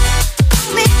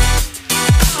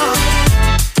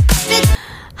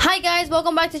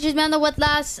welcome back to Chismeando with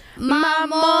Las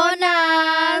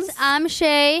Mamonas. I'm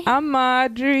Shay. I'm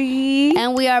Audrey.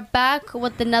 And we are back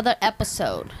with another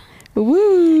episode.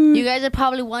 Woo. You guys are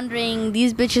probably wondering,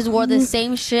 these bitches wore the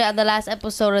same shit at the last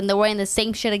episode and they're wearing the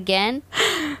same shit again.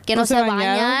 Que no se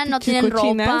bañan, no tienen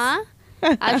ropa.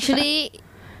 Actually,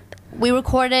 we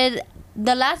recorded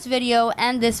the last video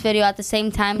and this video at the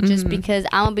same time just because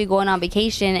I'm going to be going on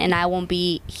vacation and I won't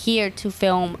be here to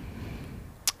film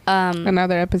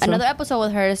another episode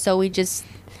with her. So we just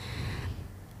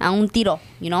a un tiro,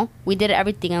 you know, we did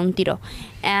everything a un tiro.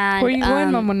 And where are you going,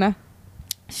 Mamona?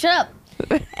 Shut up.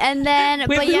 And then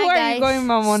but yeah, guys, are you going,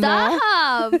 Mamona?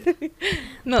 Stop.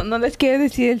 no les quiero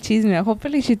decir el chisme.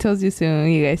 Hopefully she tells you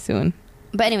guys soon.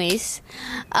 But anyways,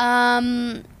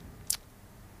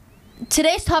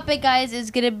 today's topic, guys, is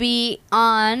gonna be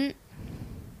on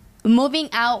moving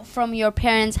out from your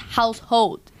parents'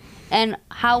 household and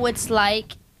how it's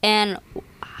like and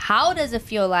how does it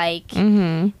feel like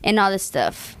and all this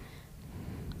stuff.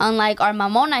 Unlike our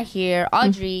Mamona here,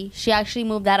 Audrey, she actually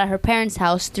moved out of her parents'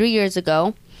 house 3 years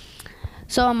ago.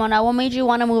 So, Mamona, what made you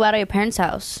want to move out of your parents'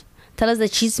 house? Tell us the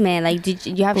chisme. Like, did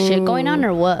you have shit going on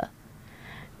or what?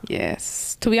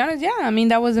 Yes. To be honest, yeah. I mean,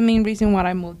 that was the main reason why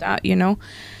I moved out, you know.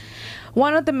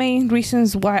 One of the main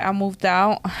reasons why I moved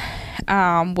out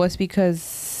was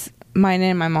because mine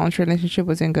and my mom's relationship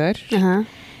wasn't good.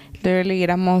 Literally,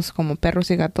 éramos como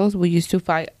perros y gatos. We used to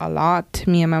fight a lot.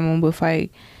 Me and my mom would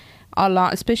fight a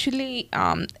lot. Especially,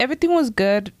 everything was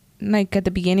good, like, at the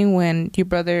beginning when your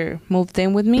brother moved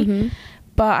in with me.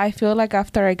 But I feel like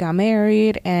after I got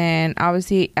married and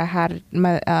obviously I had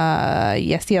my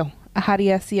ESL.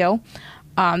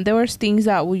 There was things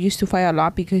that we used to fight a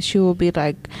lot because she would be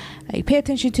like pay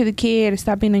attention to the kid,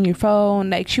 stop being on your phone.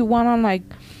 Like, she wanna like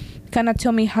kind of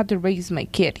tell me how to raise my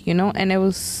kid, you know. And it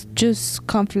was just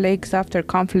conflicts after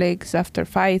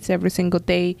fights every single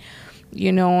day, you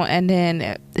know. And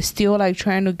then still like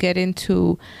trying to get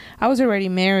into, I was already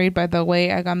married, by the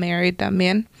way. I got married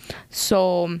también.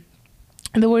 So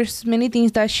there was many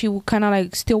things that she would kind of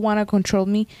like still want to control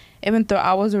me, even though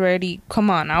I was already,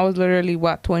 I was literally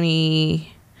what,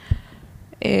 20,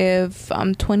 if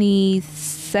I'm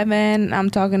 27, I'm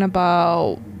talking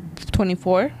about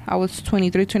 24. I was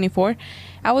 23, 24.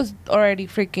 I was already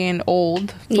freaking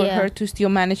old for her to still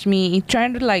manage me,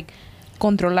 trying to like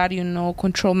control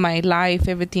my life,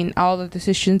 everything, all the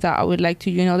decisions that I would like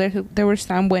to, you know. There was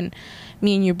time when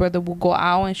me and your brother would go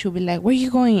out and she'll be like, where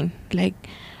you going? Like,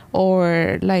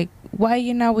 or like, why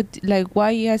you not with, like,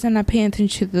 why you guys are not paying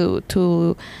attention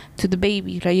to the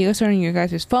baby? Like, you guys are on your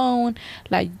guys' phone.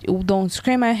 Like, don't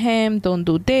scream at him, don't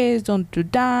do this, don't do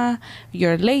that,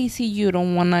 you're lazy, you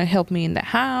don't want to help me in the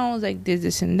house, like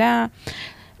this and that.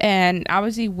 And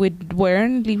obviously we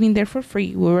weren't living there for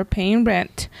free, we were paying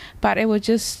rent, but it was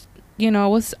just, you know, it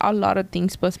was a lot of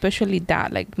things, but especially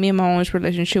that, like, me and my mom's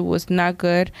relationship was not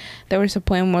good. There was a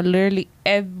point where literally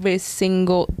every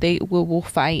single day we will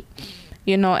fight,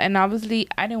 you know. And obviously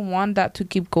I didn't want that to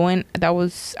keep going.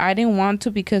 I didn't want to,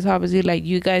 because obviously, like,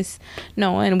 you guys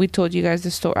know, and we told you guys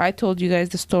the story. I told you guys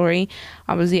the story.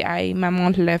 Obviously, my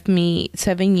mom left me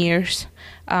 7 years,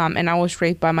 and I was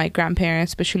raised by my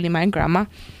grandparents, especially my grandma.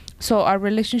 So our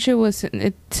relationship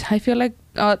I feel like,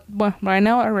 well, right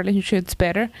now our relationship is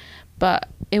better. But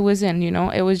it wasn't, you know,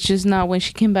 it was just not. When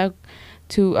she came back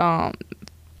to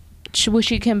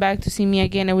she came back to see me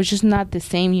again, it was just not the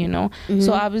same, you know.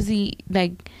 So obviously,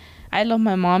 like, I love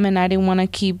my mom and I didn't want to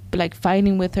keep like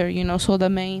fighting with her, you know. So the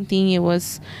main thing, it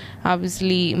was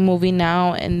obviously moving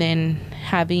out and then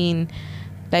having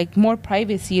like more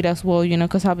privacy as well, you know,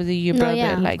 because obviously your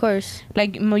brother, like, of course,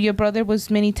 like your brother was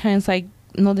many times like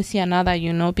no decía nada,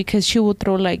 you know, because she would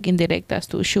throw like indirectas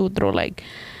too. She would throw like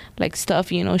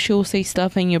stuff, you know. She will say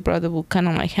stuff and your brother will kind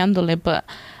of like handle it. But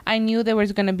I knew there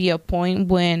was gonna be a point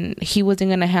when he wasn't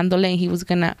gonna handle it and he was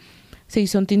gonna say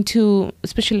something to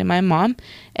especially my mom,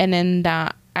 and then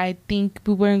that I think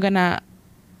we weren't gonna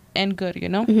end good, you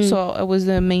know. So that was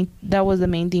the main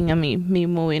thing of me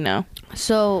moving out.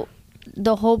 So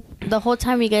the whole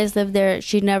time you guys lived there,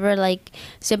 she never like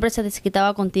siempre se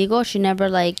desquitaba contigo? She never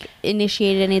like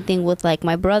initiated anything with like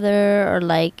my brother or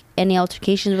like any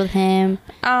altercations with him?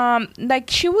 Like,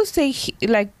 she would say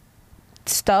like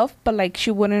stuff, but like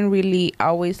she wouldn't really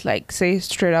always like say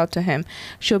straight out to him.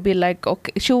 She'll be like,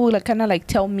 okay, she would like kind of like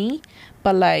tell me,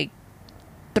 but like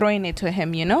throwing it to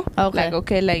him, you know. Like,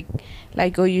 okay, like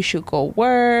oh, you should go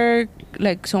work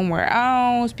like somewhere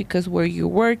else because where you're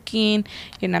working,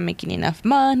 you're not making enough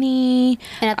money.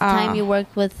 And at the time you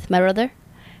worked with my brother?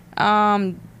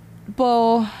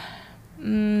 Well,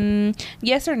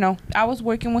 Yes or no. I was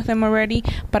working with him already,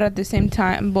 but at the same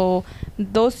time, well,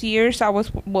 those years I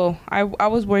was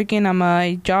working on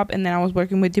my job, and then I was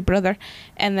working with your brother,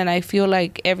 and then I feel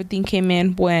like everything came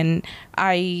in when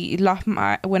I left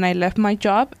my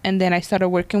job, and then I started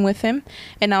working with him.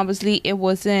 And obviously it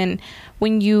wasn't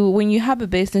when you have a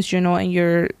business, and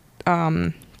you're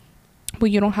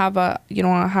when you don't have a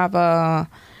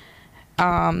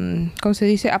como se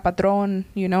dice, a patrón,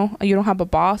 you don't have a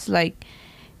boss, like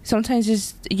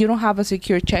sometimes you don't have a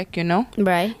secure check,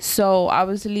 Right. So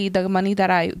obviously the money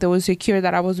that was secure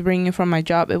that I was bringing from my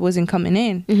job, it wasn't coming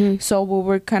in. Mm-hmm. So we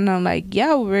were kind of like, we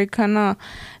were kind of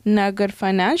not good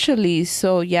financially.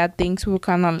 So yeah, things will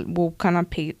kind of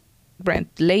pay rent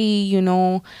late,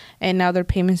 and other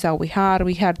payments that we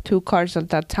had 2 cars at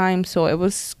that time, so it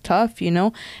was tough,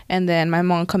 and then my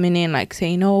mom coming in like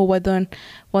saying, oh, why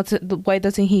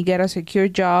doesn't he get a secure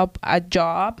job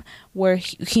where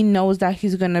he knows that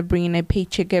he's gonna bring in a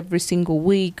paycheck every single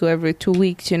week or every 2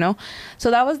 weeks,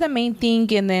 so that was the main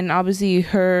thing. And then obviously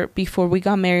before we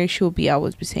got married,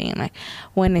 always be saying like,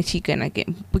 when is he gonna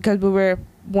get, because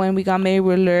when we got married,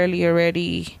 we're literally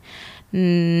already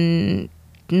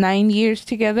 9 years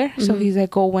together. Mm-hmm. So he's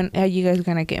like, oh, when are you guys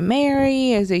gonna get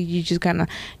married? Is it you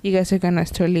guys are gonna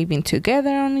start living together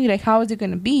only? Like, how is it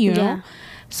gonna be, know?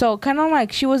 So kind of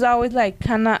like she was always like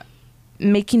kind of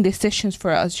making decisions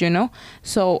for us,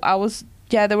 So I was,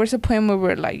 there was a point where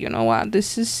we're like, you know what,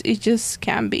 it just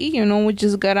can't be,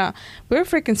 we're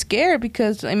freaking scared,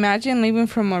 because imagine leaving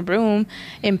from our room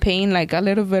and paying like a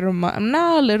little bit of money,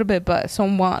 not a little bit, but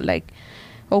somewhat like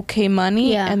okay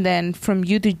money, and then from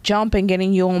you to jump and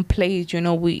getting your own place,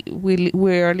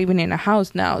 we're living in a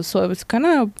house now, so it was kind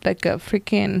of like a big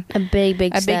change,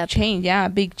 a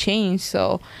big change.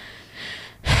 So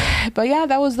but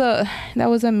that was the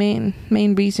main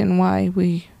reason why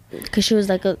because she was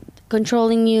like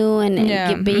controlling you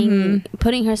and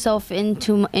putting herself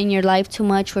in your life too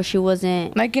much, where she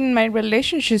wasn't like in my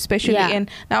relationship, especially,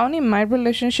 and not only in my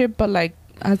relationship, but like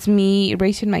as me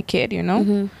raising my kid,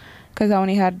 because I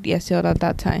only had Yasiel at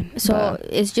that time. So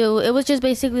it was just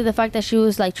basically the fact that she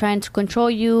was like trying to control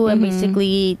you and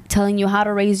basically telling you how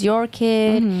to raise your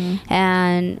kid,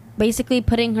 and basically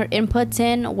putting her inputs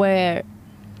in where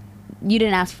you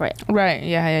didn't ask for it. Right.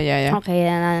 Yeah. Okay,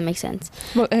 yeah, that makes sense.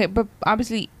 But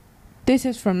obviously, this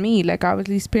is for me. Like, I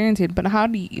obviously experienced it. But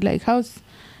how's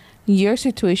your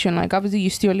situation? Like, obviously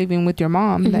you're still living with your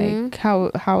mom. Like,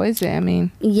 how is it? I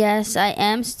mean, yes, I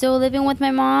am still living with my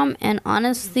mom, and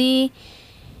honestly,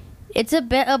 it's a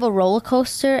bit of a roller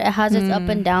coaster. It has its up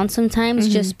and down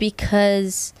sometimes, just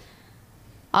because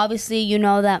obviously you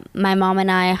know that my mom and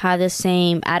I have the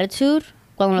same attitude.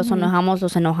 Cuando nos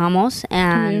enojamos,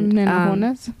 and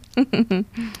Mamonas.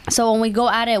 So when we go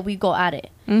at it.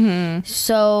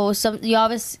 So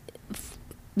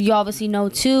you obviously know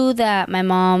too that my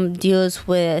mom deals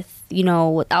with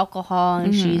alcohol,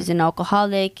 and she's an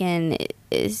alcoholic, and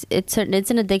it's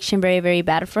an addiction, very, very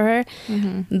bad for her.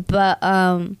 But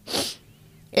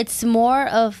it's more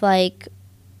of like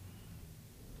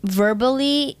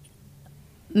verbally,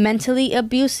 mentally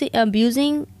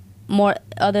abusing more,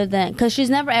 other than, because she's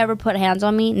never ever put hands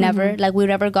on me, never. Like, we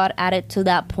never got at it to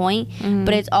that point,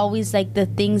 but it's always like the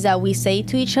things that we say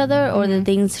to each other, or the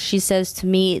things she says to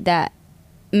me that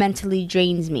mentally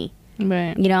drains me,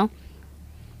 right?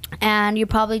 And you're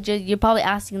probably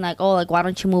asking like, oh, like, why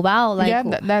don't you move out? Like, I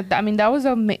was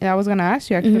gonna ask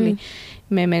you, actually.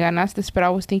 Me ganaste, but I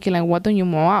was thinking like, why don't you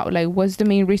move out? Like, what's the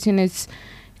main reason? Is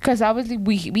because obviously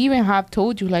we even have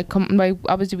told you like,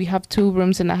 obviously we have 2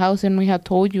 rooms in the house, and we have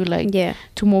told you like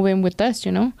to move in with us,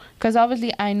 because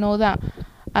obviously I know that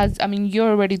you're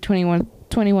already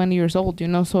 21 years old,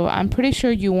 so I'm pretty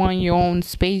sure you want your own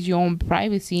space, your own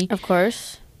privacy, of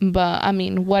course. But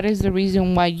what is the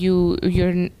reason why you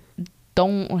haven't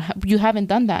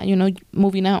done that,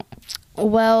 moving out?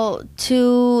 Well,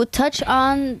 to touch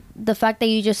on the fact that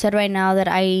you just said right now, that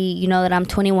that I'm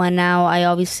 21 now, I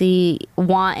obviously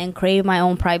want and crave my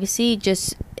own privacy,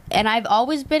 and I've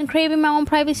always been craving my own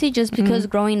privacy, just because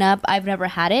growing up I've never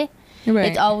had it. Right.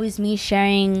 It's always me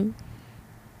sharing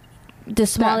the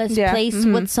smallest place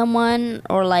with someone,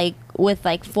 or like with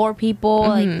like 4 people.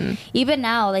 Like, even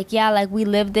now, like, we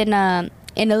lived in a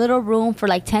little room for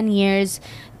like 10 years.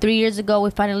 3 years ago we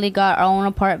finally got our own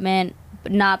apartment.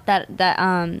 Not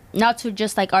not to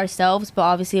just like ourselves, but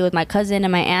obviously with my cousin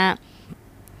and my aunt.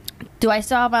 Do I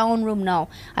still have my own room? No,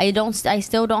 I don't. I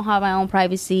still don't have my own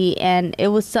privacy, and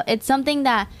it's something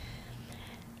that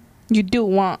You do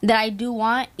want. That I do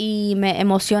want, y me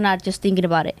emociona just thinking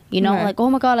about it. You know, Right. like, oh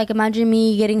my God, like imagine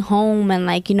me getting home and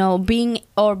like, you know, being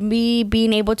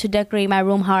able to decorate my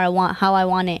room how I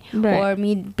want it, Right. or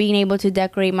me being able to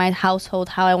decorate my household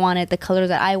how I want it, the colors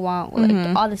that I want,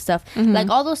 like all this stuff, like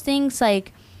all those things,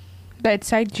 like That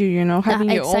excites you, you know, having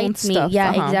your own excites me. stuff.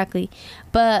 Yeah, exactly.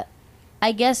 But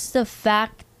I guess the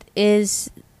fact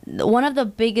is, one of the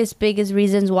biggest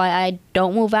reasons why I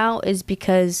don't move out is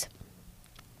because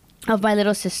of my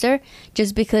little sister,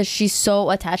 just because she's so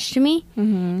attached to me,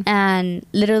 and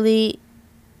literally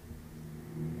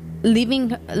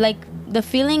leaving, like the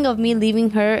feeling of me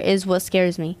leaving her is what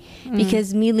scares me,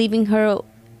 because me leaving her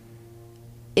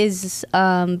is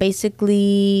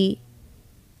basically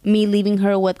me leaving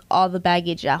her with all the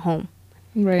baggage at home,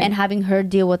 Right. and having her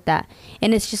deal with that.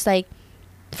 And it's just like,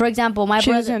 for example, my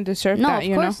She brother doesn't deserve no, that, of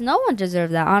you course, know? no one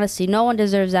deserves that. Honestly, no one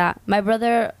deserves that. My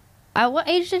brother, at what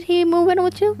age did he move in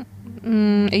with you?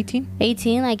 18.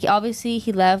 18. Like, obviously,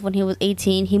 he left when he was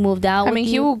 18. He moved out. I mean,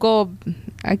 he will go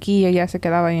aquí y allá se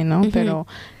quedaba, you know, pero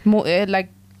like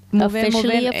move in,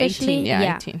 Officially, 18. Yeah,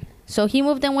 yeah. 18. So he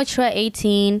moved in with you at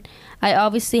 18. I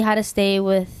obviously had to stay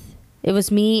with. It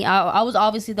was me. I was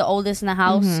obviously the oldest in the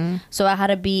house, so I had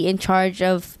to be in charge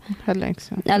of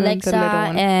Alexa the little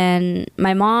one. and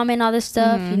my mom and all this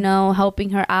stuff, you know, helping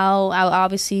her out. I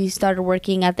obviously started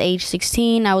working at the age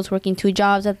 16. I was working 2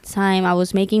 jobs at the time. I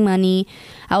was making money.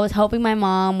 I was helping my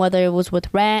mom, whether it was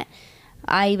with rent.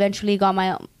 I eventually got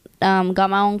my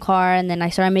own car, and then I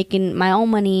started making my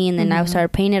own money, and then I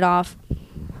started paying it off.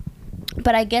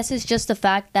 But I guess it's just the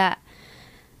fact that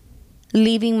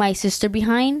leaving my sister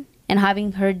behind and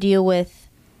having her deal with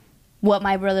what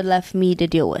my brother left me to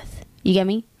deal with. You get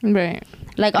me? Right.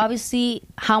 Like, obviously,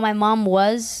 how my mom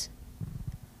was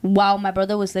while my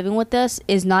brother was living with us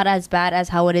is not as bad as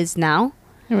how it is now.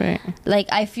 Right. Like,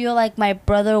 I feel like my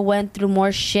brother went through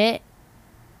more shit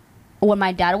when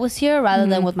my dad was here rather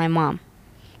than with my mom.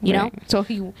 You know? So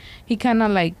he kind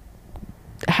of like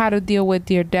had to deal with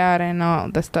your dad and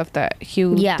all the stuff that he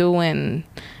was doing.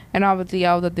 And obviously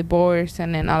all the divorce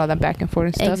and then all of the back and forth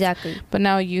and stuff. Exactly. But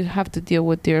now you have to deal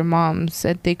with your mom's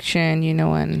addiction, you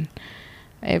know, and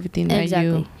everything that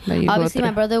you obviously go through.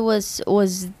 my brother was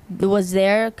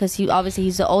there because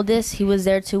he's the oldest. He was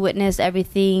there to witness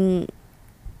everything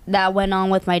that went on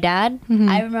with my dad.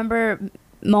 I remember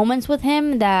moments with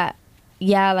him that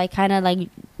like kind of like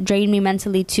drained me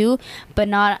mentally too, but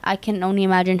not, I can only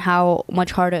imagine how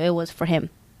much harder it was for him,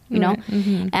 you know.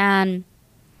 And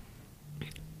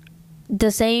the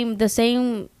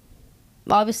same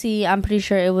obviously I'm pretty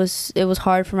sure it was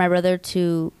hard for my brother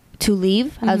to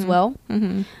leave as well.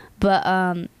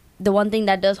 But the one thing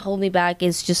that does hold me back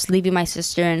is just leaving my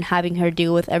sister and having her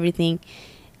deal with everything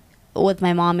with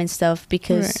my mom and stuff,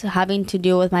 because having to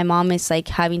deal with my mom is like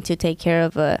having to take care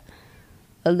of a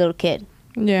little kid,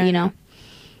 you know.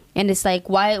 And it's like,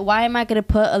 why am I gonna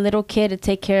put a little kid to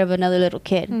take care of another little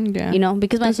kid? You know,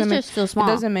 because my sister's still small.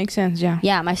 It doesn't make sense.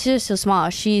 Yeah, my sister's still small.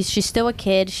 She's still a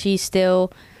kid. She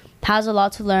still has a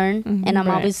lot to learn, and I'm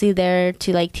obviously there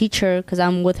to like teach her because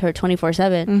I'm with her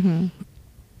 24/7.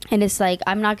 And it's like,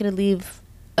 I'm not gonna leave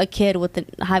a kid with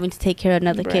having to take care of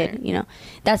another kid, you know.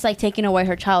 That's like taking away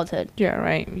her childhood. You're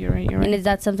right. And is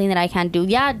that something that I can't do?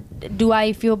 Yeah. Do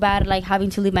I feel bad like having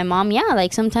to leave my mom? Yeah,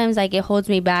 like sometimes like it holds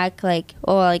me back, like,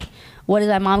 oh, like what is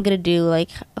my mom gonna do? Like,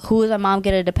 who is my mom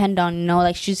gonna depend on? You know,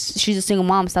 like she's a single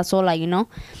mom, so that's all, like, you know.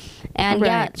 And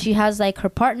yeah, she has like her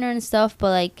partner and stuff,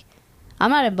 but like I'm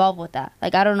not involved with that.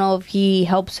 Like, I don't know if he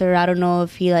helps her. I don't know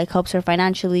if he like helps her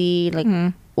financially,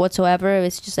 like whatsoever.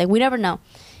 It's just like we never know.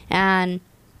 And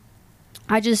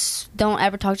I just don't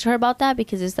ever talk to her about that,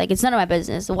 because it's like, it's none of my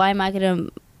business. Why am I gonna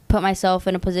put myself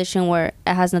in a position where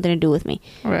it has nothing to do with me?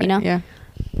 You know? Yeah.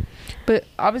 But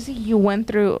obviously you went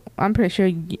through, I'm pretty sure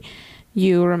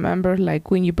you remember like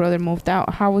when your brother moved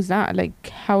out. How was that? Like,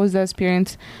 how was the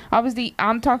experience? Obviously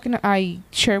I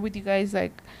share with you guys,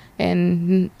 like,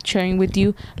 and sharing with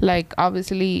you, like,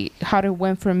 obviously how it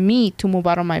went for me to move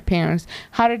out of my parents.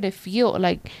 How did it feel,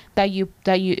 like, that you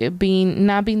being,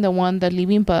 not being the one that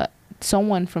leaving, but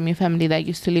someone from your family that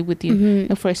used to live with you?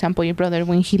 Like, for example, your brother,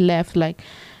 when he left, like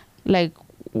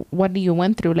what did you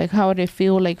went through? Like, how did it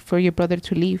feel like for your brother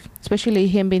to leave, especially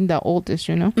him being the oldest,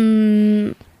 you know?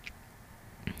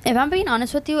 If I'm being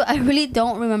honest with you, I really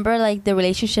don't remember like the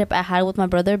relationship I had with my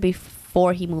brother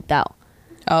before he moved out.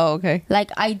 Oh, okay. Like,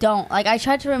 I don't. Like, I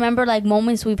try to remember, like,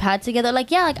 moments we've had together.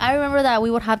 Like, yeah, like, I remember that we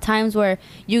would have times where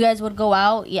you guys would go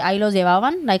out. Y ahí los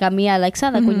llevaban. Like, a mí, Alexa.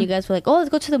 Like, when you guys were like, oh, let's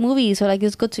go to the movies. Or, like,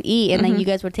 let's go to eat. And then you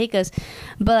guys would take us.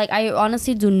 But, like, I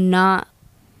honestly do not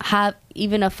have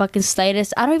even a fucking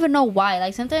slightest. I don't even know why.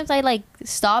 Like sometimes I like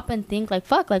stop and think like,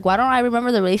 fuck, like why don't I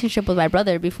remember the relationship with my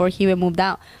brother before he even moved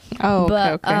out? Oh,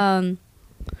 okay, But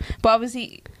but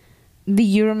obviously, do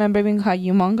you remember being how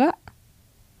your mom got?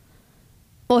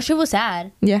 well, she was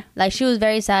sad. Yeah. Like she was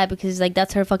very sad because like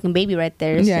that's her fucking baby right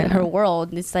there. It's Yeah, I her know.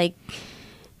 world. It's like,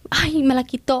 ay, me la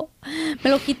quitó, me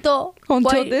lo quitó.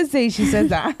 Until Why- this day, she says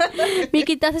that. Me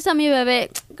quitaste a mi bebé.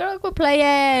 Girl, quit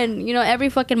playing. You know, every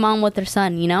fucking mom with their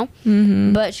son, you know?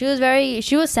 Mm-hmm. But she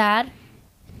was sad.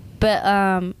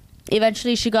 But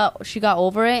eventually she got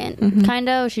over it and kind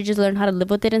of. She just learned how to live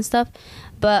with it and stuff.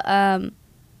 But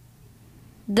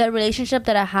the relationship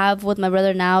that I have with my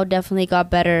brother now definitely got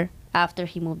better after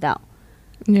he moved out.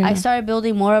 Yeah. I started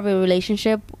building more of a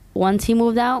relationship once he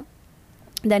moved out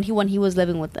than when he was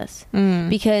living with us.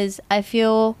 Because I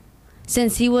feel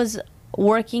since he was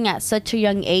working at such a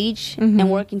young age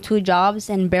and working 2 jobs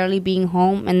and barely being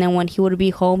home, and then when he would be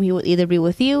home, he would either be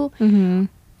with you,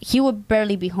 he would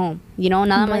barely be home. You know,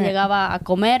 nada más Right. llegaba a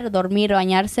comer, dormir,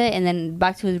 bañarse, and then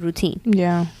back to his routine.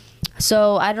 Yeah.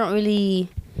 So I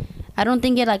don't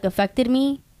think it like affected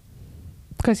me.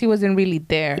 Because he wasn't really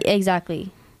there.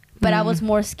 Exactly. But I was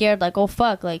more scared, like, oh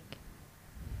fuck, like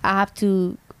I have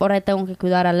to, ahora tengo que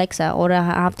cuidar a Alexa, or I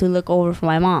have to look over for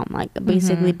my mom, like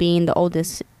basically being the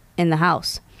oldest in the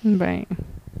house. Right.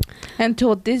 And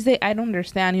till this day, I don't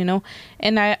understand, you know.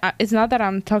 And I it's not that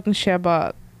I'm talking shit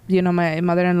about, you know, my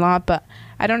mother-in-law, but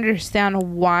I don't understand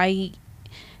why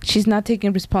she's not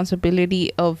taking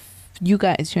responsibility of you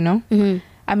guys, you know.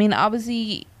 I mean,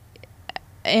 obviously,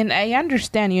 and I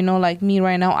understand, you know, like me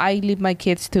right now, I leave my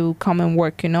kids to come and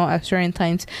work, you know, at certain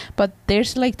times. But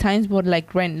there's like times where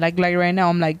like right now,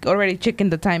 I'm like already checking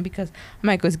the time because I'm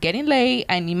like, it's getting late.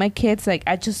 I need my kids. Like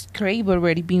I just crave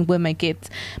already being with my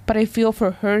kids. But I feel for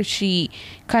her, she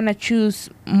kind of choose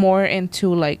more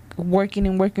into like working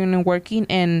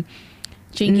and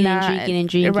Drinking not, and drinking and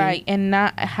drinking. right, and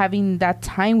not having that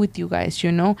time with you guys,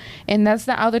 you know. And that's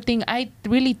the other thing I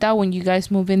really thought when you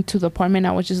guys moved into the apartment.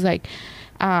 I was just like,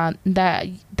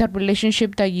 that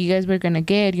relationship that you guys were gonna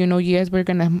get, you know, you guys were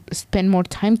gonna spend more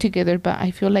time together. But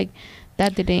I feel like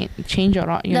that didn't change at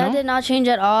all, you know. That did not change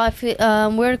at all. I feel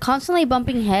we're constantly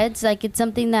bumping heads. Like it's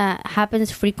something that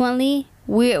happens frequently.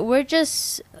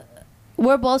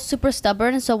 We're both super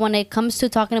stubborn, so when it comes to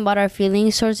talking about our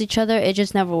feelings towards each other, it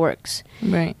just never works.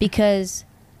 Right. Because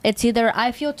it's either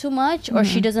I feel too much or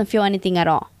she doesn't feel anything at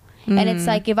all. And it's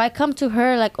like if I come to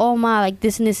her like, oh ma, like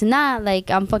this and this and that,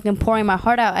 like I'm fucking pouring my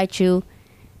heart out at you,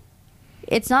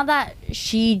 it's not that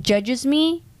she judges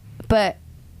me, but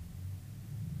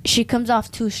she comes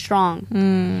off too strong.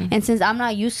 And since I'm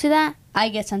not used to that, I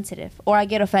get sensitive or I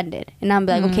get offended, and I'm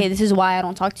like, okay, this is why I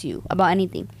don't talk to you about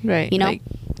anything. Right. You know,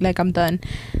 like I'm done.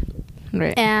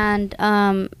 Right. and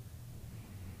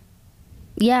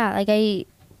yeah, like I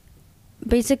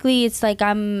basically, it's like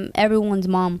I'm everyone's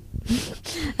mom.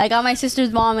 Like I'm my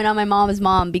sister's mom and I'm my mom's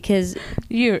mom, because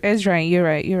You're right.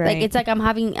 like it's like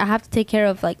I have to take care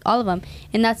of like all of them.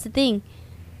 And that's the thing,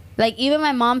 like even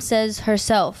my mom says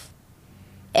herself,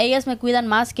 ellas me cuidan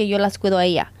más que yo las cuido a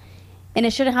ella. And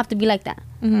it shouldn't have to be like that.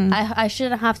 I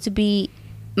shouldn't have to be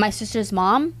my sister's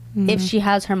mom if she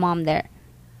has her mom there,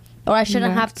 or I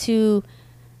shouldn't have to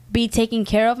be taking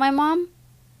care of my mom.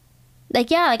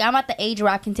 Like yeah, like I'm at the age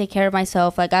where I can take care of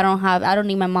myself. Like I don't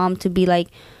need my mom to be like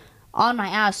on my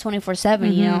ass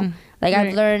 24/7, you know. Like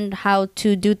I've learned how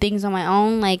to do things on my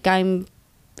own. Like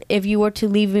if you were to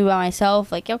leave me by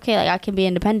myself, like okay, like I can be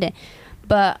independent.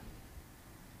 But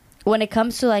when it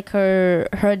comes to like her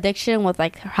addiction with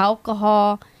like her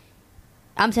alcohol,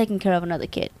 I'm taking care of another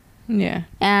kid. Yeah.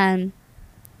 And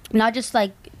not just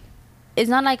like, it's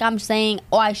not like I'm saying,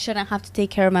 oh, I shouldn't have to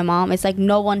take care of my mom. It's like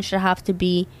no one should have to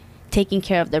be taking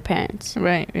care of their parents.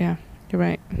 Right. Yeah. You're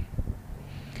right.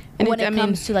 And when it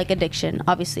comes to like addiction,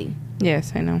 obviously.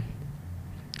 Yes, I know.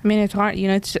 I mean, it's hard. You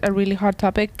know, it's a really hard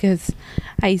topic because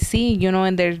I see, you know,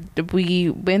 and we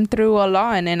went through a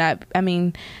lot, and then I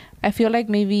mean, I feel like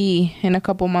maybe in a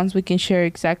couple months we can share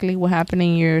exactly what happened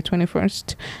in your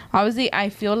 21st. Obviously, I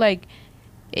feel like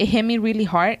it hit me really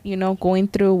hard, you know, going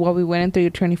through what we went into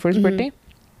your 21st birthday.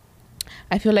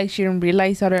 I feel like she didn't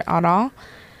realize that at all.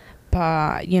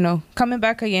 But, you know, coming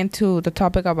back again to the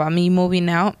topic about me moving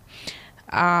out,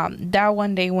 that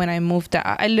one day when I moved out,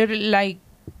 I literally, like,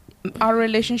 our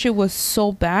relationship was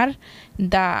so bad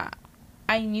that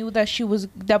I knew that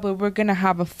we were going to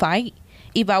have a fight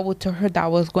if I would tell her that I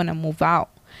was going to move out.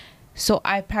 So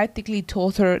I practically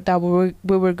told her that we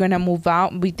were going to move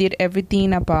out. We did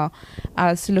everything about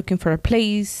us looking for a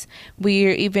place.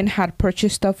 We even had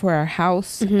purchased stuff for our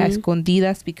house,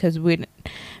 escondidas, because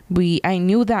I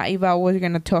knew that if I was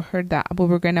gonna tell her that we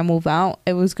were gonna move out,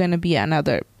 it was gonna be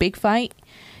another big fight.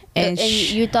 And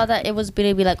you thought that it was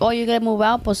gonna be like, oh, you're gonna move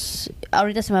out, pues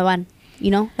ahorita se me van,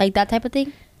 like that type of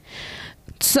thing.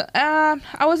 So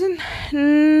I wasn't.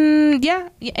 Yeah,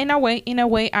 in a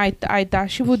way, I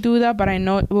thought she would do that, but I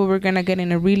know we were gonna get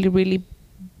in a really, really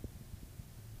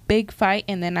big fight,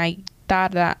 and then I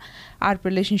thought that our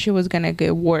relationship was gonna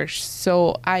get worse.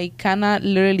 So I kind of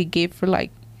literally gave her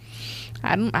like,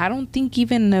 I don't think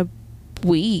even a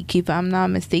week, if I'm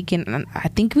not mistaken. I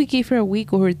think we gave her a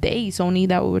week or days only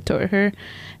that we would tell her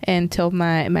and tell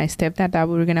my stepdad that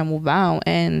we were gonna move out,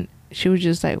 and she was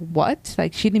just like, what?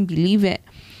 Like, she didn't believe it.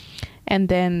 And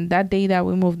then that day that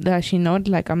we moved, that she know,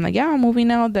 like, I'm like, yeah, I'm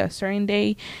moving out that certain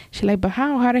day. She like, but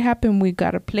how did it happen? We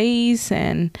got a place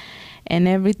and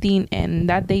everything. And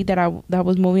that day that I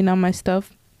was moving out my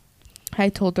stuff, I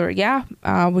told her, yeah,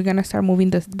 we're gonna start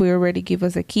moving this. We already give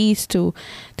us the keys to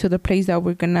the place that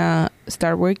we're gonna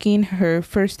start working. Her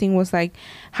first thing was like,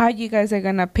 how you guys are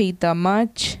gonna pay that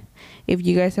much if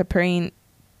you guys are paying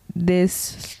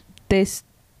this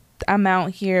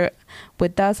amount here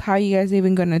with us? How you guys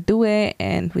even gonna do it?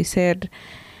 And we said,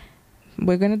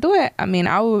 we're gonna do it. I mean,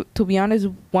 to be honest,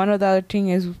 one of the other thing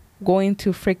is going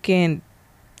to freaking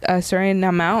a certain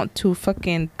amount to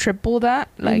fucking triple that.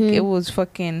 Like, it was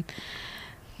fucking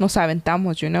nos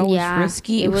aventamos, it was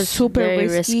risky. It was super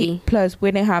risky. Plus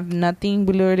we didn't have nothing.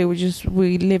 We literally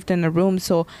we lived in a room,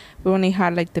 so we only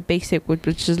had like the basic,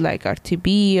 which is like our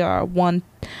TV or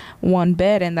one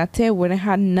bed, and that's it. We didn't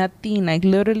have nothing, like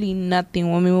literally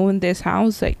nothing. When we moved in this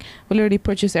house, like we literally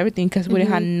purchased everything because we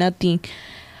didn't have nothing.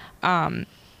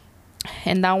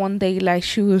 And that one day, like,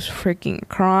 she was freaking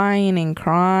crying,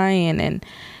 and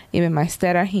even my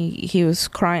stepdad, he was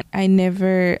crying. I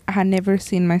had never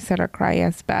seen my stepdad cry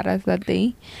as bad as that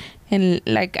day. And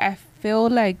like, I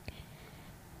feel like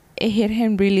it hit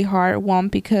him really hard. One,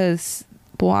 because,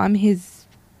 well, I'm his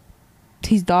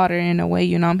daughter in a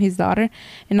way, I'm his daughter.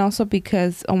 And also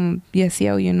because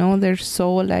Yasiel, they're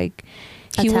so like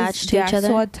attached to each other.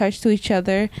 So attached to each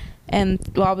other. And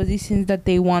obviously, since that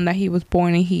day one that he was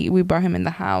born, and we brought him in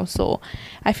the house, so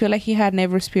I feel like he had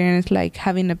never experienced like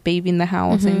having a baby in the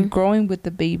house and growing with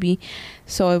the baby,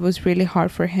 so it was really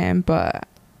hard for him. But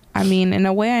I mean, in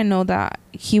a way, I know that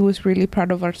he was really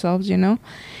proud of ourselves, me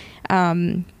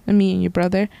and your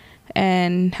brother.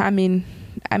 And I mean,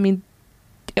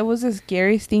 it was the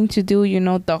scariest thing to do,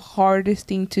 the hardest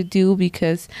thing to do,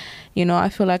 because I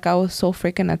feel like I was so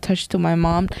freaking attached to my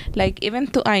mom. Like, even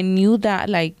though I knew that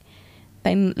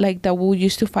that we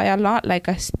used to fight a lot, like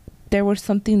there was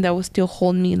something that was still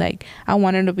holding me. Like, I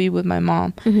wanted to be with my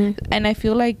mom. And I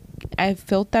feel like I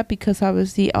felt that because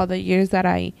obviously all the years that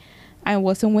I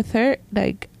wasn't with her,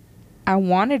 like I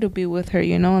wanted to be with her,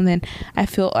 and then I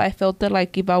felt that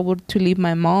like if I were to leave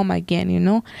my mom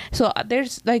again, so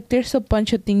there's a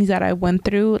bunch of things that I went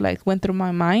through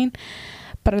my mind.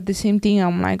 But at the same thing,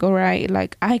 I'm like, all right,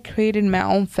 like I created my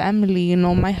own family,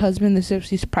 my husband deserves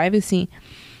his privacy.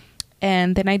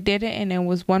 And then I did it, and it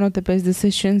was one of the best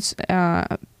decisions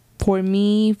for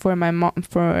me, for my mom,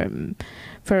 for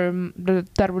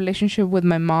that relationship with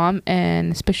my mom,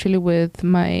 and especially with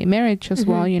my marriage as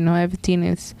well. Everything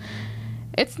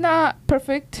it's not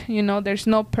perfect. There's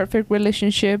no perfect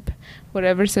relationship.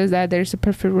 Whatever says that there's a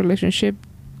perfect relationship,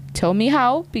 tell me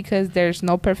how, because there's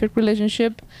no perfect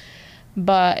relationship.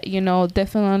 But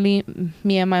definitely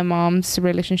me and my mom's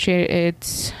relationship,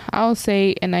 it's, I'll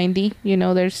say, a 90.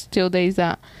 There's still days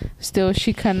that still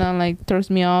she kind of like throws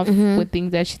me off with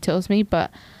things that she tells me,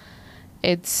 but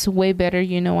it's way better.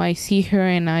 I see her,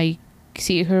 and I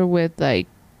see her with like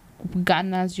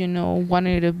ganas,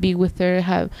 wanted to be with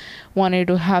her, wanted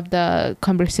to have the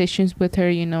conversations with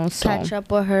her, so catch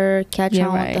up with her, on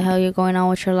what the hell you're going on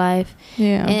with your life.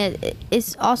 And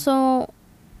it's also,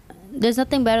 there's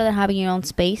nothing better than having your own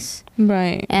space,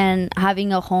 right? And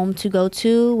having a home to go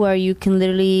to where you can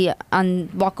literally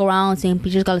walk around saying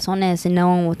pinches calzones and no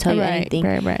one will tell you anything,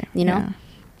 right.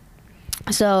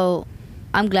 So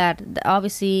I'm glad.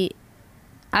 Obviously,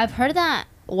 I've heard that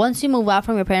once you move out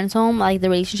from your parents' home, like the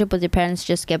relationship with your parents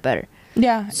just get better.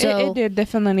 Yeah, so it did,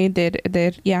 definitely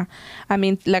did. Yeah, I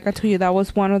mean, like I told you, that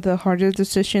was one of the hardest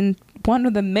decisions, one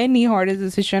of the many hardest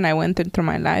decisions I went through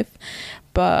my life.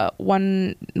 But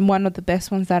one of the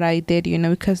best ones that I did,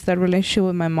 because the relationship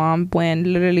with my mom went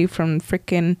literally from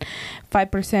freaking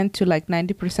 5% to like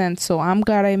 90%. So I'm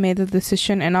glad I made the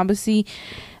decision. And obviously,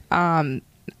 the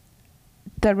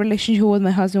relationship with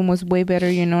my husband was way better,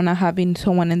 not having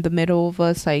someone in the middle of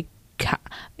us. Like,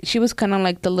 she was kind of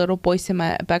like the little voice in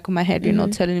my back of my head,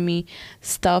 telling me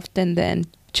stuff, and then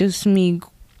just me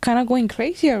kind of going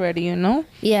crazy already, you know.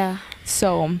 Yeah.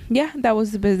 So yeah, that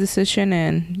was the best decision,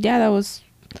 and yeah, that was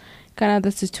kind of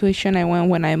the situation I went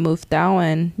when I moved out,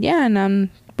 and yeah, and I'm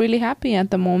really happy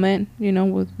at the moment, you know,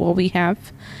 with what we have.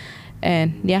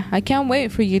 And yeah, I can't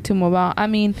wait for you to move out. I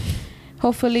mean,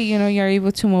 hopefully, you know, you're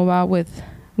able to move out with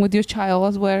your child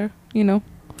as well, you know,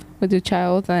 with your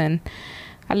child. And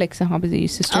Alexa, obviously your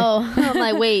sister. Oh, I'm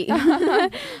like, wait.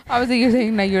 Obviously you're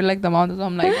saying that you're like the mom, so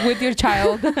I'm like, with your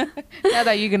child. Not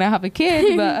that you're gonna have a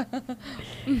kid, but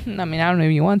I mean, I don't know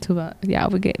if you want to, but yeah,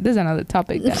 there's another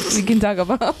topic that we can talk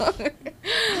about.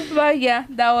 But yeah,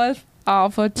 that was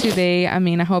all for today. I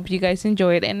mean, I hope you guys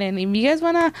enjoyed, and then if you guys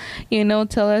wanna, you know,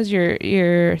 tell us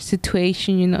your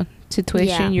situation, you know,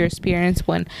 your experience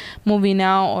when moving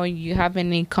out, or you have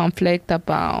any conflict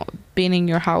about being in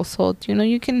your household, you know,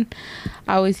 you can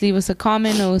always leave us a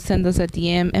comment or send us a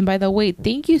DM. And by the way,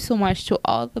 thank you so much to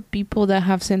all the people that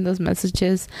have sent us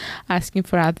messages asking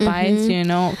for advice. You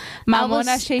know,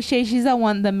 Mamonas, she's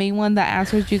the main one that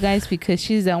answers you guys, because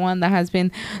she's the one that has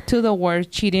been to the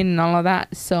worst, cheating and all of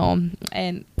that. So,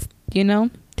 and you know,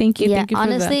 thank you. Yeah, thank you.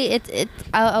 Honestly,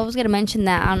 I was gonna mention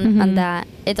that on that.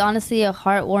 It's honestly a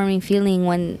heartwarming feeling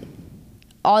when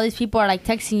all these people are like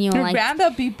texting you, and like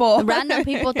random people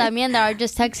también that are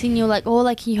just texting you like, oh,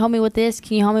 like, can you help me with this?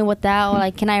 Can you help me with that? Or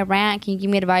like, can I rant? Can you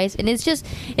give me advice? And it's just,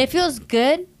 it feels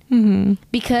good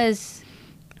because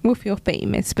we feel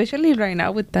famous, especially right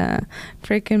now with the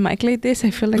freaking mic like this.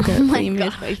 I feel like we're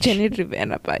famous, like Jenny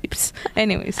Rivera vibes.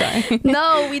 Anyway, sorry.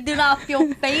 No, we do not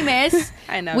feel famous.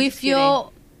 I know. We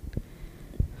feel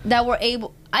that we're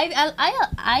able.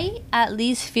 I at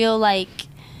least feel like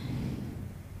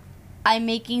I'm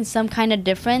making some kind of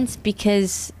difference,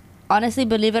 because honestly,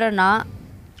 believe it or not,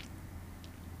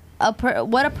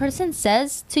 what a person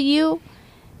says to you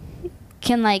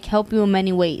can like help you in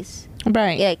many ways,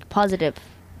 right? Like positive.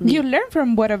 You learn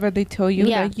from whatever they tell you.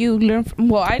 Yeah. Like you learn from,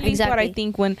 well, at least what I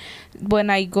think when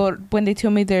they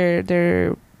tell me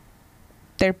their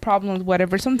problems,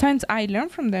 whatever, sometimes I learn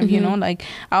from them. You know, like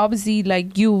obviously,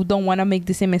 like you don't want to make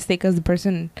the same mistake as the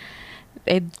person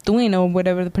is doing, or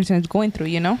whatever the person is going through,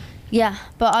 you know. Yeah,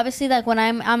 but obviously, like when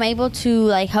I'm able to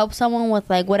like help someone with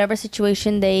like whatever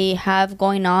situation they have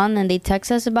going on, and they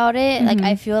text us about it, like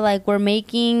I feel like we're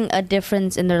making a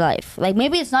difference in their life. Like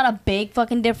maybe it's not a big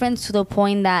fucking difference to the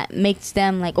point that makes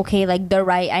them like, okay, like they're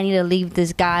right, I need to leave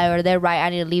this guy, or they're right, I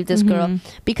need to leave this girl,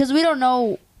 because we don't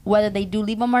know whether they do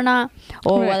leave them or not,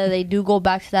 or whether they do go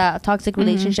back to that toxic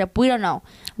relationship. We don't know.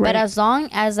 But as long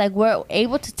as like we're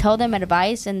able to tell them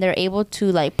advice, and they're able to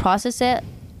like process it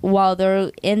while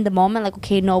they're in the moment, like,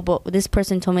 okay, no, but this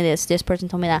person told me this person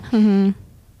told me that.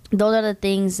 Those are the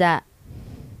things that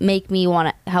make me want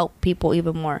to help people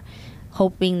even more,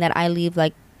 hoping that I leave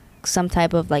like some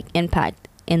type of like impact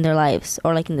in their lives,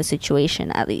 or like in the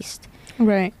situation at least,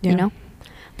 right? You know.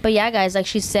 But yeah, guys, like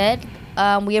she said,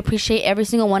 we appreciate every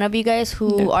single one of you guys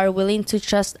who are willing to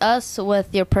trust us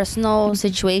with your personal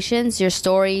situations, your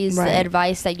stories, the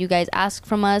advice that you guys ask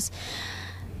from us.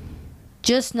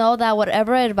 Just know that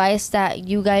whatever advice that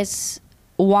you guys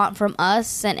want from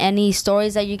us, and any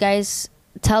stories that you guys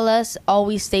tell us,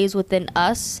 always stays within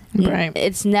us. Right.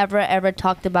 It's never ever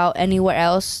talked about anywhere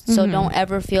else. So don't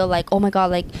ever feel like, oh my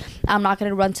god, like I'm not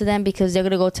gonna run to them because they're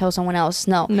gonna go tell someone else.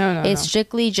 No. It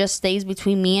strictly just stays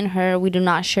between me and her. We do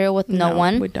not share with no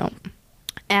one. We don't.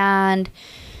 And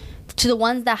to the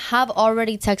ones that have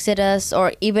already texted us,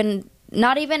 or even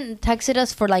not even texted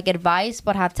us for like advice,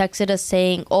 but have texted us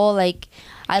saying, oh, like,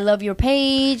 I love your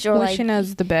page, or wishing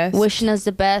us the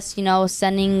best, you know,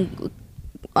 sending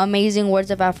amazing words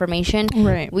of affirmation.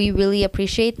 Right. We really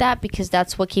appreciate that, because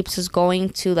that's what keeps us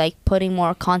going to like putting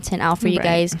more content out for you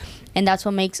guys, and that's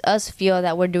what makes us feel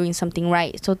that we're doing something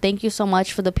right. So thank you so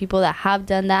much for the people that have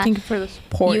done that. Thank you for the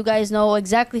support. You guys know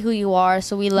exactly who you are,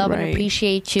 so we love and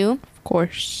appreciate you. Of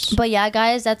course. But yeah,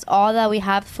 guys, that's all that we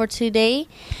have for today.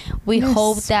 We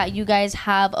hope that you guys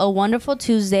have a wonderful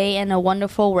Tuesday and a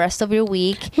wonderful rest of your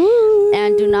week. Woo.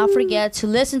 And do not forget to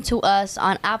listen to us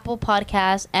on Apple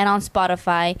Podcasts and on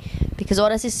Spotify, because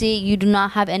ahora sí, you do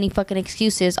not have any fucking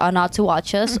excuses on not to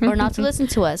watch us or not to listen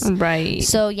to us. Right.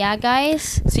 So yeah,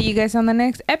 guys. See you guys on the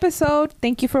next episode.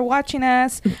 Thank you for watching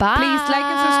us. Bye. Please like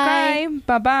and subscribe.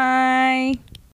 Bye-bye.